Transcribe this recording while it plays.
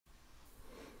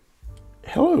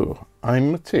Hello,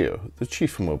 I'm Matteo, the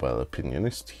Chief Mobile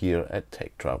Opinionist here at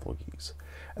Tech Travel Geeks,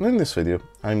 and in this video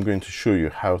I'm going to show you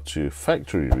how to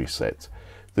factory reset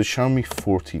the Xiaomi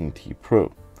 14T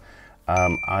Pro.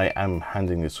 I am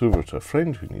handing this over to a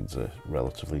friend who needs a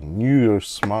relatively newer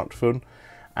smartphone,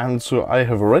 and so I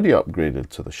have already upgraded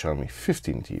to the Xiaomi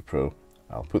 15T Pro.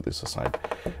 I'll put this aside,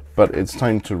 but it's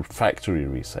time to factory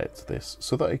reset this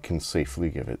so that I can safely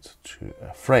give it to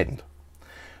a friend.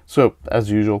 So, as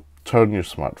usual, turn your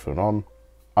smartphone on,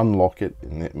 unlock it.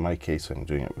 In my case, I'm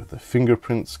doing it with the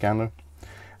fingerprint scanner,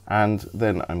 and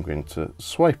then I'm going to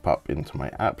swipe up into my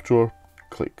app drawer,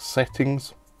 click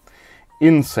Settings.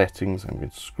 In Settings, I'm going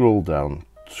to scroll down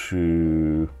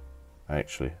to,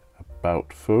 actually,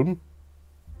 About Phone.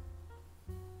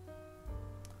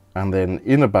 And then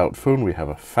in About Phone, we have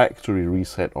a factory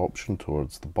reset option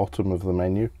towards the bottom of the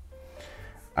menu.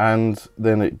 And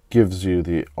then it gives you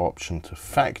the option to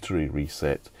factory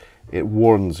reset. It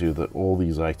warns you that all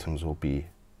these items will be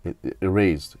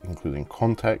erased, including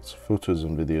contacts, photos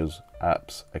and videos,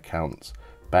 apps, accounts,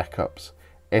 backups,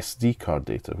 SD card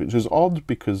data, which is odd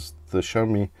because the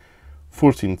Xiaomi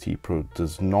 14T Pro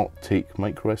does not take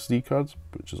micro SD cards,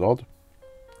 which is odd,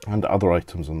 and other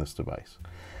items on this device.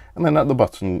 And then at the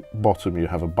bottom you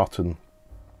have a button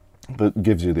that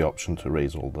gives you the option to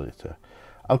erase all data.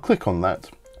 I'll click on that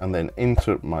and then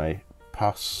enter my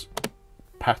pass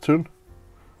pattern.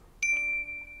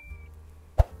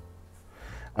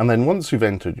 And then once you've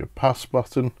entered your pass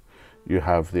button, you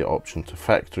have the option to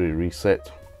factory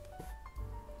reset.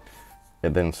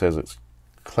 It then says it's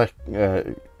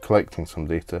collecting some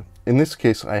data. In this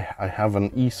case, I have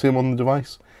an eSIM on the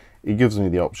device. It gives me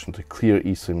the option to clear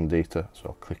eSIM data, so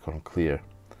I'll click on clear.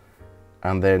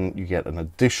 And then you get an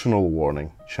additional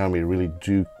warning. Xiaomi really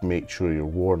do make sure you're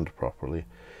warned properly.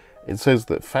 It says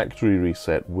that factory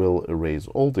reset will erase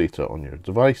all data on your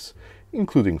device,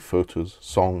 including photos,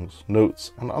 songs,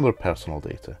 notes, and other personal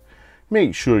data.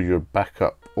 Make sure you back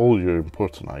up all your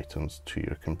important items to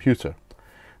your computer.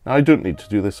 Now, I don't need to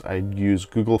do this. I use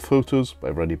Google Photos,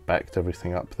 but I've already backed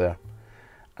everything up there.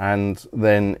 And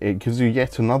then it gives you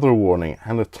yet another warning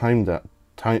and a timer,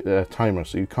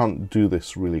 so you can't do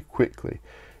this really quickly.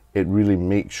 It really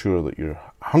makes sure that you're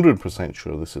 100%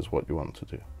 sure this is what you want to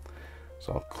do.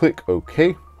 So I'll click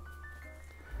OK.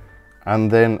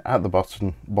 And then at the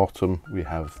bottom, we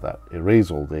have that Erase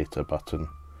All Data button.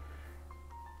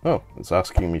 Oh, it's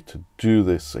asking me to do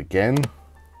this again.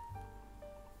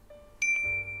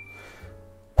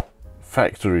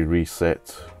 Factory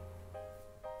reset.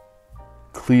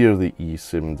 Clear the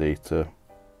eSIM data.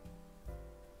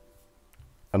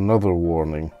 Another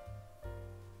warning.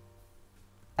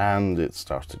 And it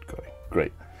started going.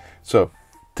 Great. So,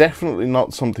 definitely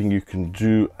not something you can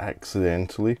do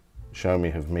accidentally.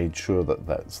 Xiaomi have made sure that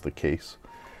that's the case.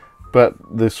 But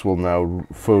this phone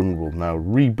will now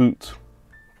reboot.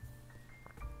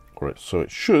 Or so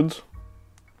it should.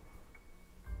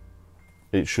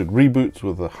 It should reboot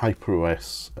with the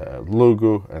HyperOS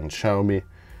logo and Xiaomi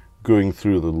going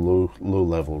through the low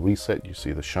level reset. You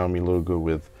see the Xiaomi logo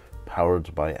with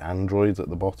powered by Android at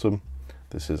the bottom.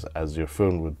 This is as your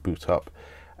phone would boot up,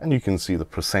 and you can see the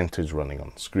percentage running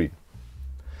on the screen.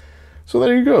 So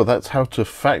there you go, that's how to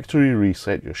factory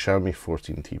reset your Xiaomi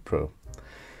 14T Pro.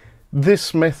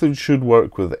 This method should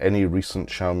work with any recent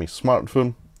Xiaomi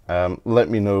smartphone. Let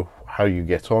me know how you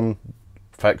get on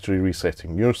factory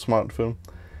resetting your smartphone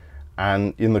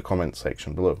and in the comment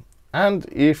section below. And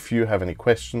if you have any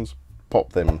questions,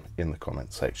 pop them in the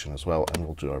comment section as well, and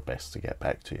we'll do our best to get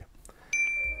back to you.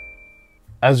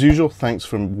 As usual, thanks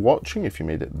for watching if you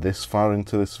made it this far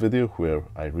into this video where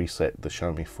I reset the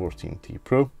Xiaomi 14T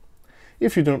Pro.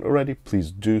 If you don't already,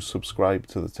 please do subscribe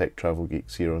to the Tech Travel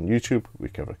Geeks here on YouTube. We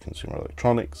cover consumer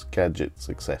electronics, gadgets,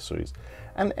 accessories,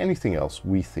 and anything else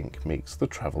we think makes the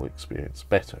travel experience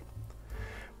better.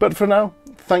 But for now,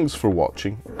 thanks for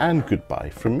watching, and goodbye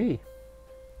from me.